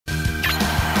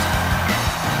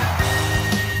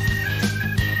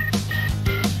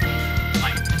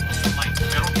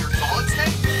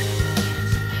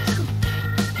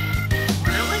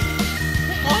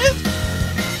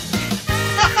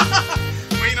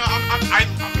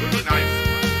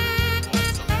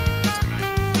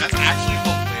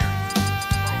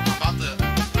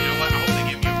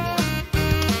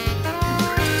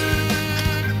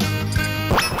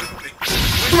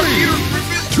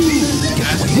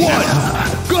one,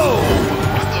 go!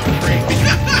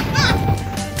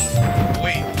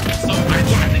 Wait, so I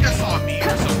think I saw a meme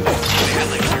or something. They had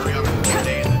like Ariana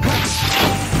Grande and then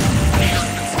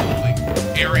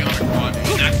Ariana Grande.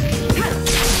 That's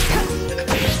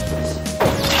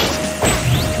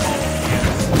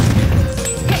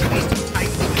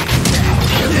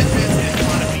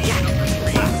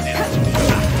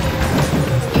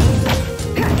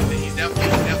he's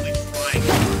definitely flying.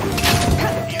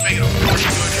 He's making a really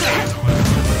good chance on it.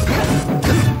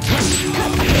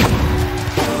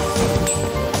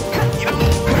 You know,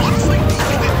 honestly, he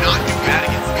did not do bad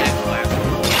against Edge last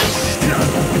week.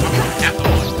 At the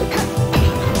one.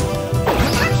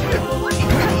 He actually did pretty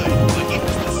good, but he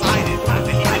just decided that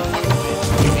he didn't want to win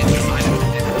and decided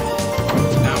to end it.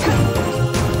 Now,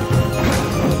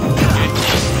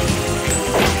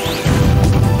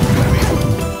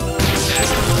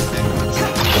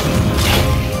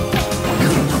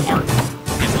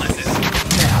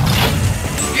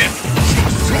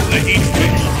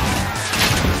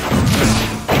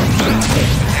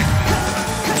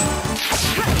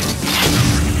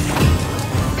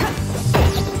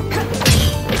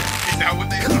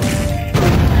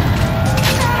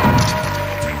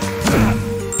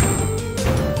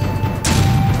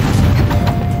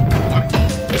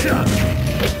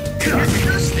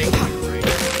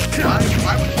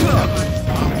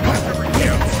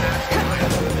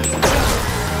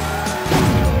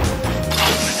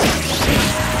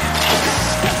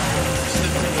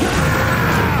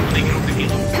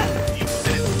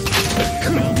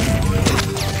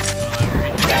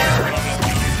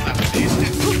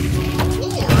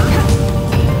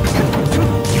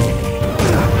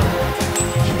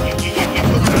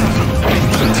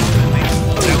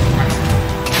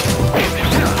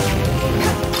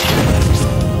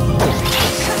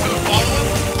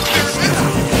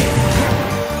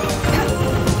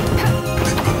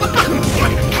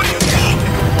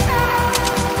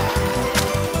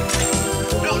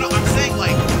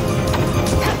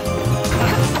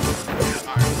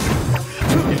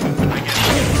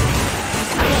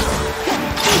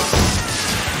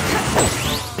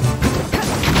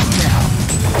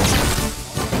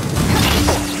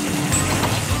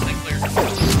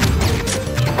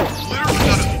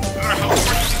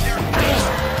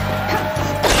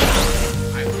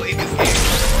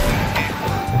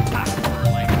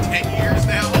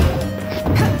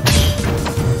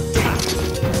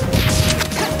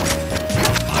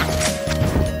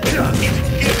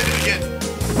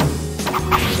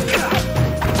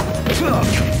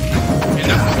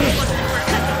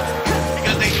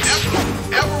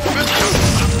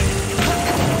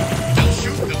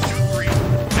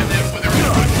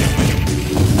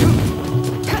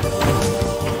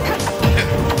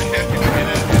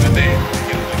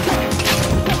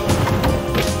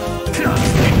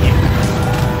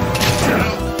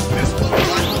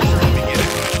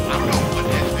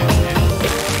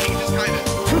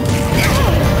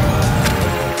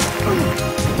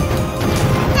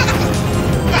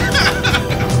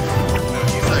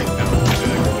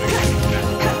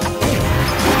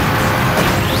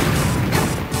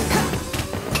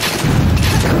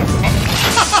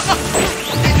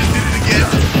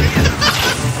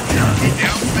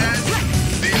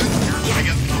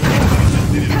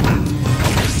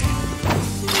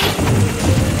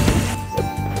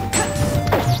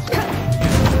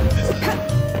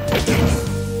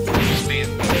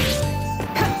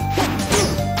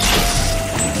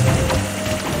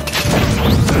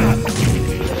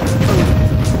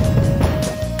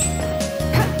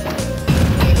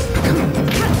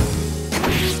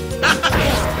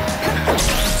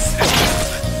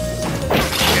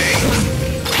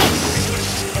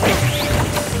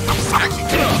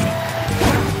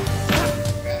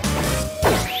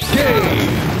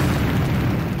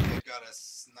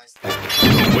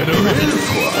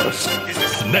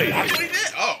 That's what he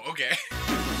did? Oh, okay.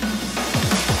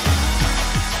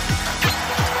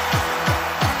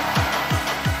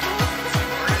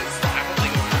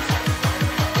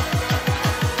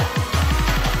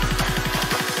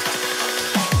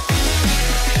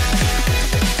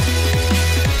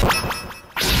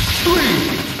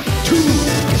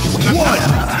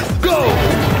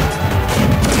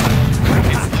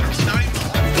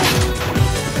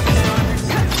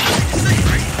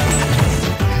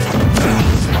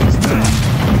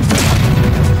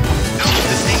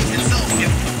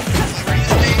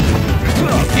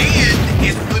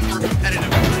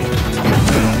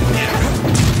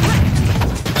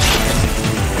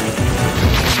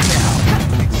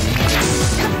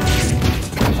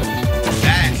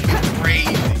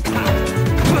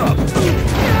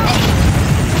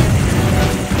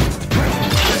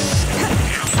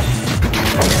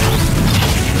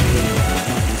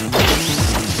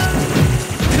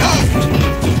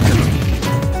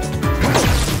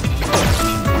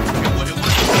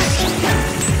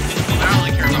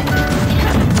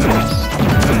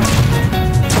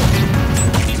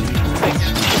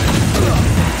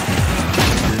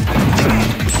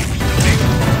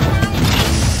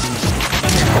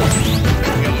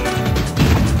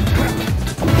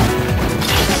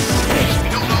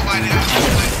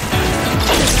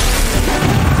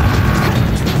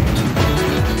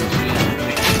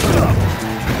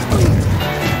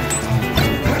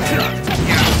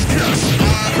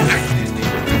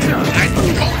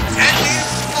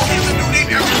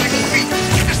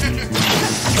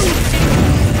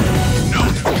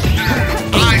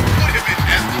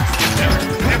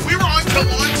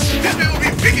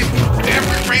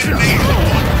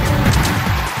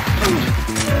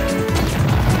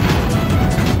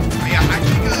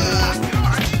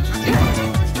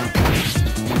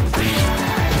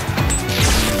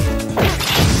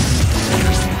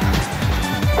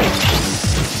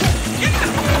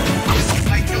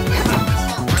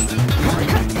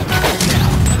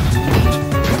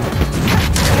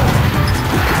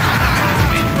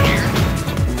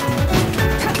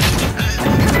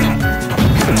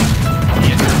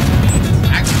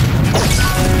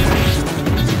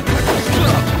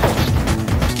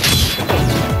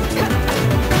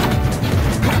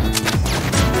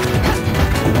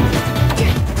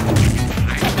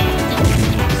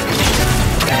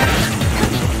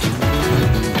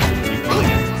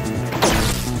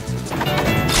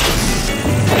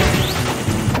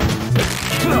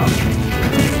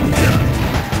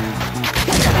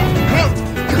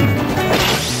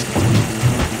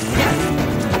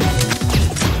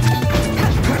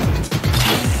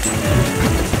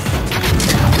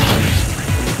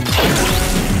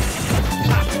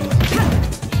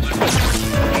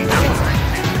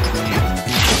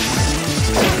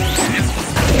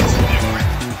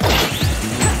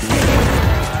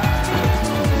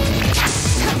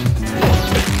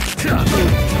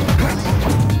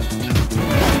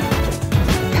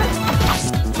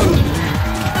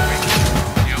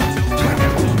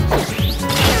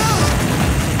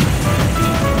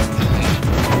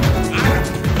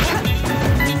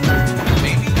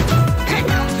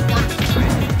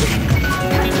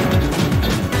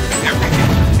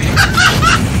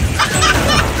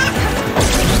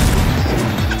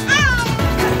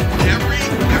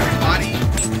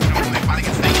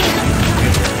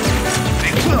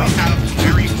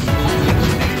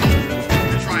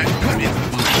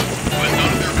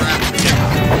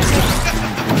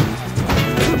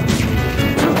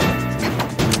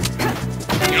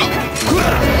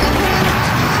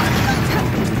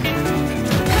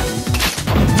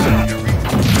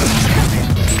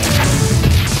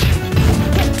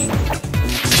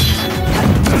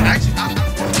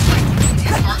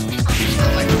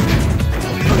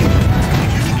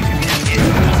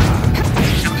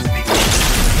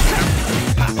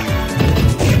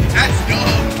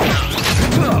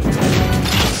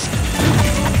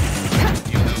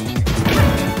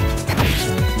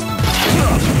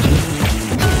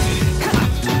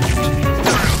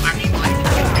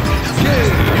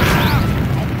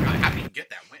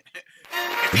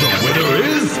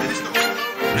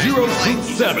 Round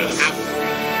 7.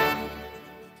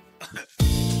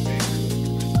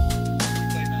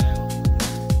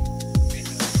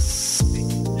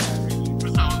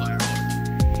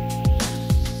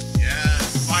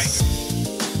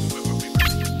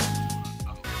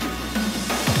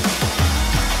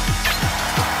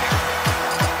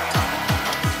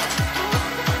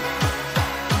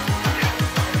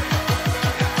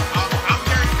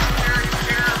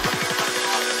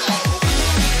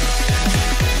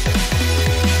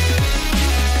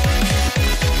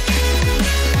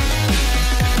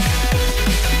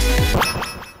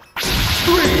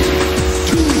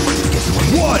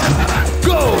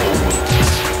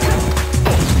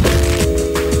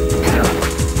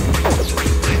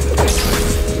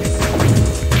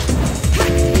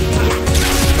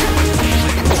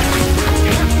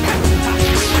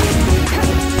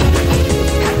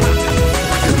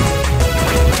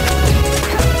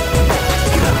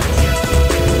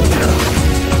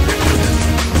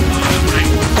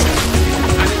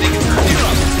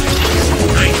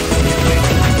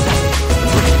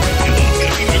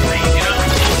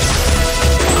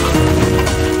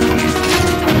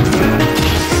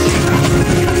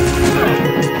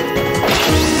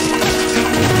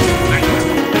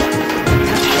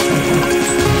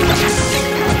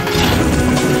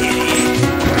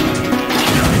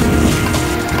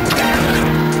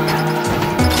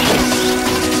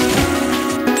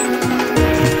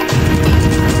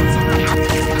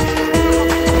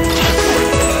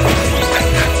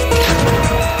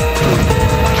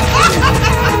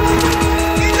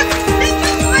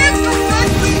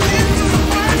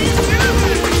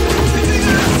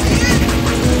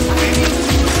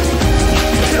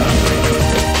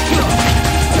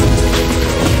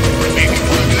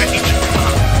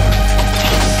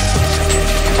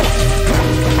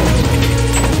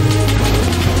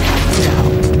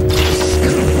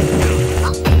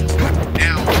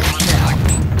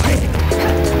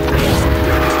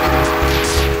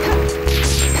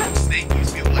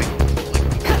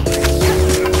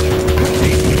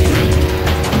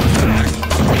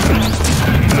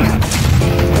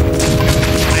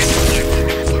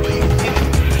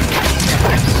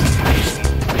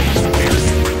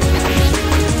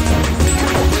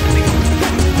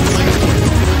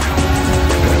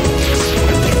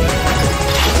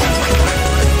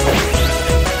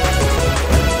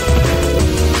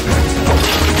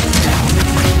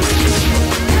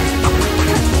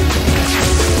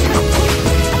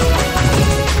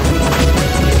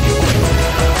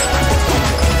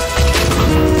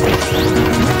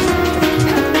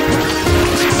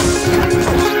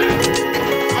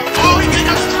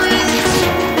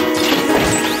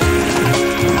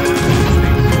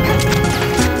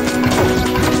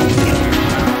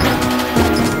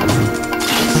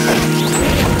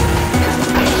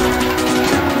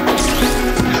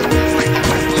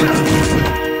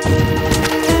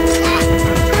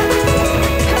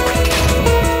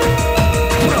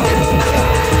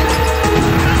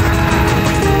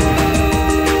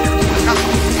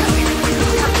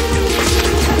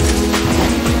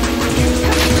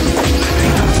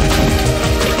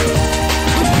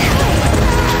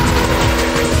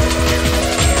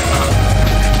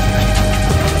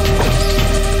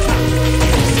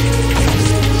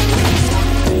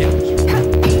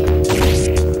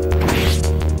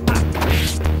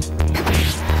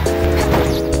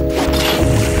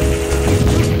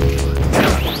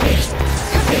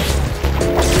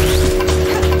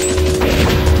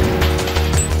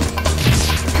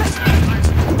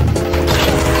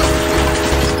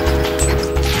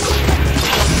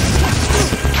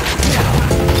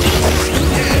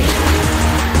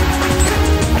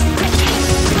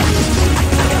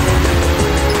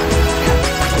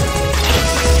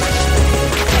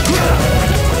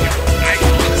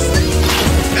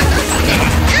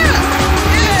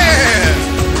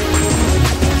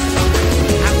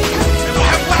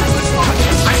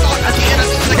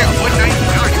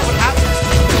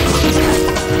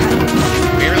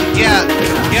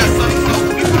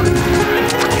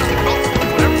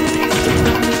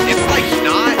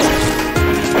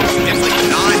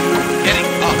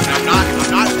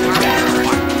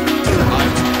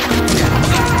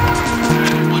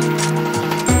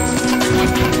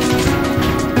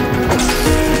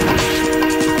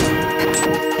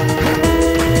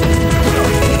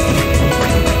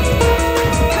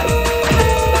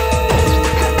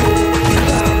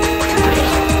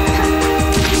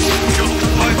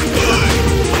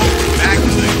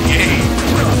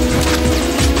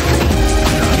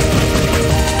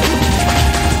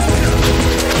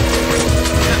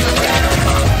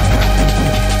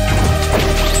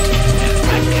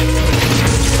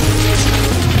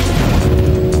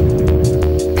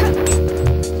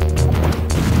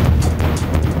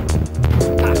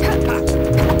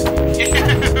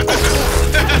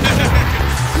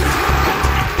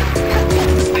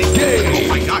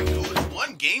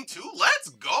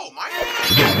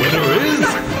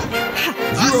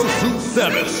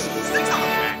 7. Snake's not a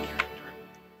bad character.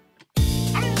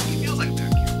 I don't think he feels like a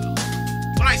bad character.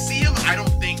 When I see him, I don't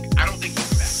think he's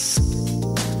bad.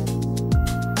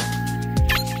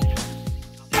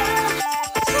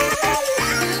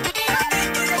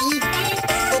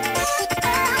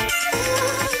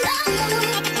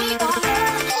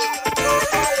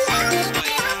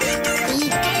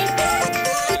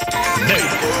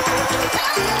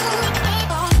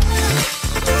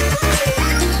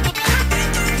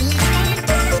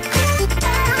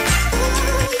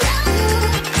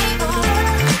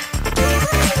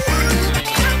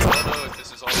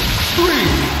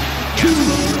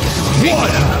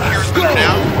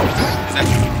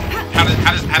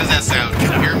 How does that sound?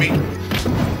 Can you hear me?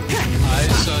 Hi,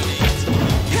 Sonny.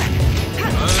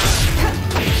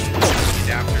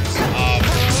 Adapters.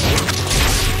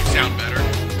 Sound better.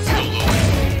 Still low.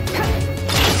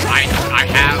 I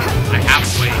have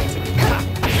weight.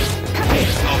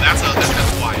 Oh, that's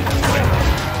why.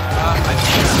 I think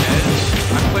Edge.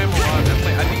 I play him a lot.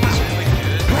 I think he's really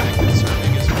good at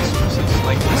conserving his resources.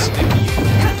 Like he's snippy,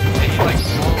 and he like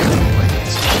won't like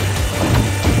his.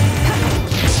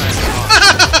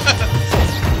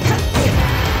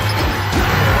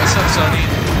 What's up, Sonny?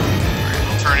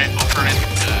 I'll turn it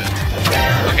to.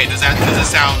 Okay, does it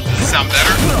sound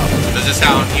better? Does it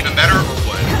sound even better or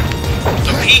what?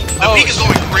 The peak is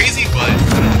going crazy, but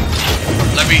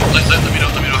let me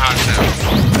know how it sounds.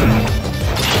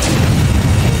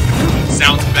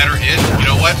 Sounds better-ish. You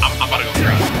know what? I'm about to go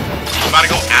crazy. I'm about to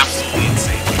go absolutely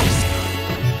insane.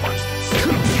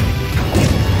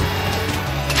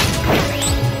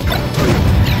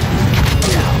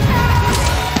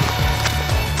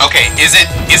 Okay, is it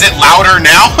louder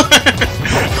now?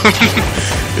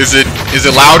 Is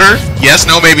it louder? Yes,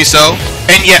 no, maybe so.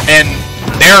 And yeah, and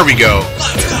there we go.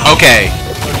 Okay.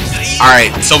 All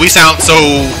right. So we sound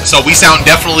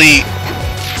definitely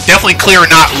clear,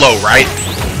 not low, right?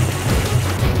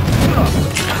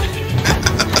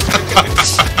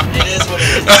 It is what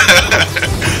it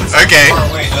is. Okay. Far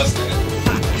away, doesn't it?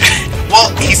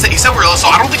 Well, he said we're low, so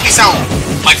I don't think we sound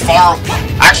like far.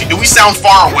 Actually, do we sound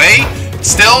far away?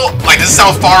 Still, like, does it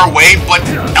sound far away, but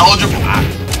eligible? Oh my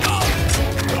god,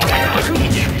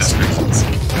 that's crazy.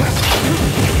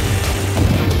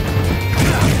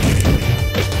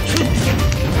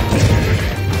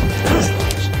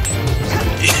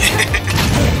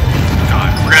 God,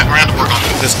 we're gonna have to work on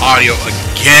this audio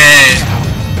again.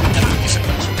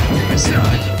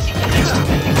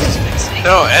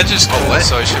 No, Edge is cool,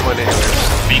 so I should win anyway.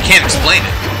 But you can't explain it.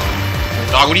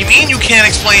 Dog, what do you mean you can't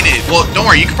explain it? Well, don't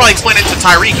worry, you can probably explain it to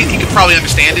Tyreek. He could probably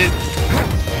understand it.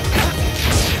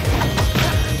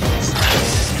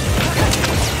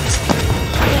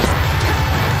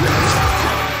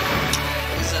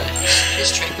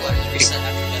 His tranquilizer reset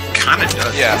after death. Kinda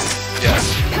does. Yeah, yeah.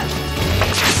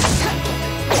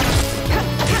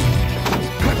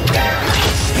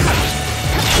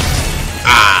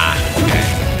 Ah, okay.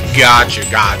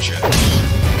 Gotcha.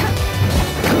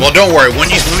 Well, don't worry. When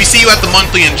we see you at the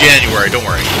monthly in January, don't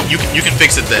worry. You can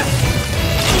fix it then.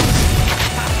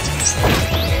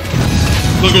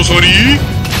 Let's go, Sonny.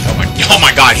 Oh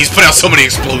my God, he's put out so many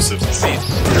explosives. See,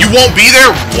 You won't be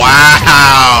there?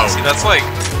 Wow. that's like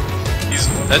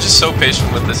that's just so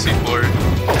patient with the C4.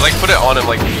 I, like put it on him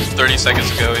like 30 seconds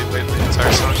ago. He played the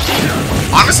entire song.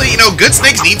 Honestly, you know, good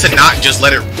snakes need to not just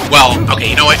let it. Well,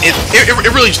 okay, you know what? It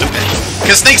really just depends.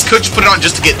 Because snakes could just put it on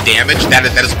just to get damage. That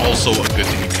is also a good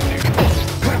thing you can do.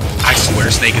 I swear,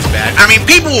 snake is bad. I mean,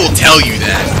 people will tell you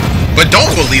that, but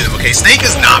don't believe them. Okay, snake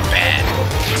is not bad.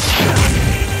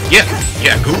 Yeah,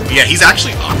 he's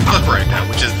actually correct now,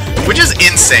 which is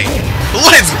insane.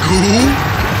 Let's go.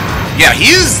 Yeah,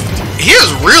 he is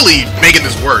really making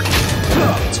this work.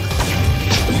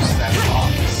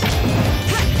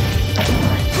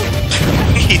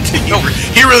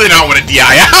 He really don't want to DI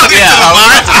out. Yeah, I was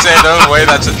about to say no way.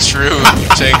 That's a true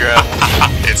chain grab.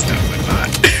 It's definitely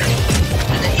not.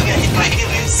 And then he got hit by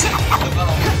aliens.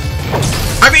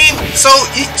 I mean, so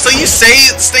you say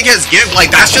Snake has gimmick, like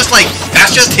that's just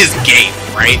his game,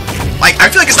 right? Like I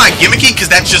feel like it's not gimmicky because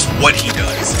that's just what he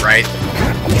does, right?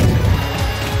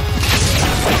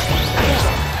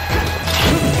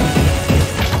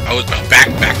 Oh, back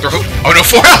throw. Oh no,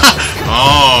 4.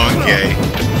 Oh, okay.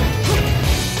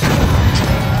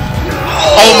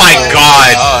 Oh my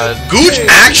God. Gooch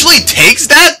actually takes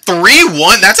that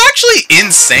 3-1. That's actually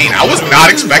insane. I was not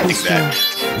expecting that.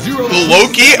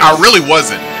 Low-key, I really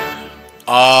wasn't.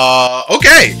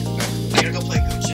 Okay.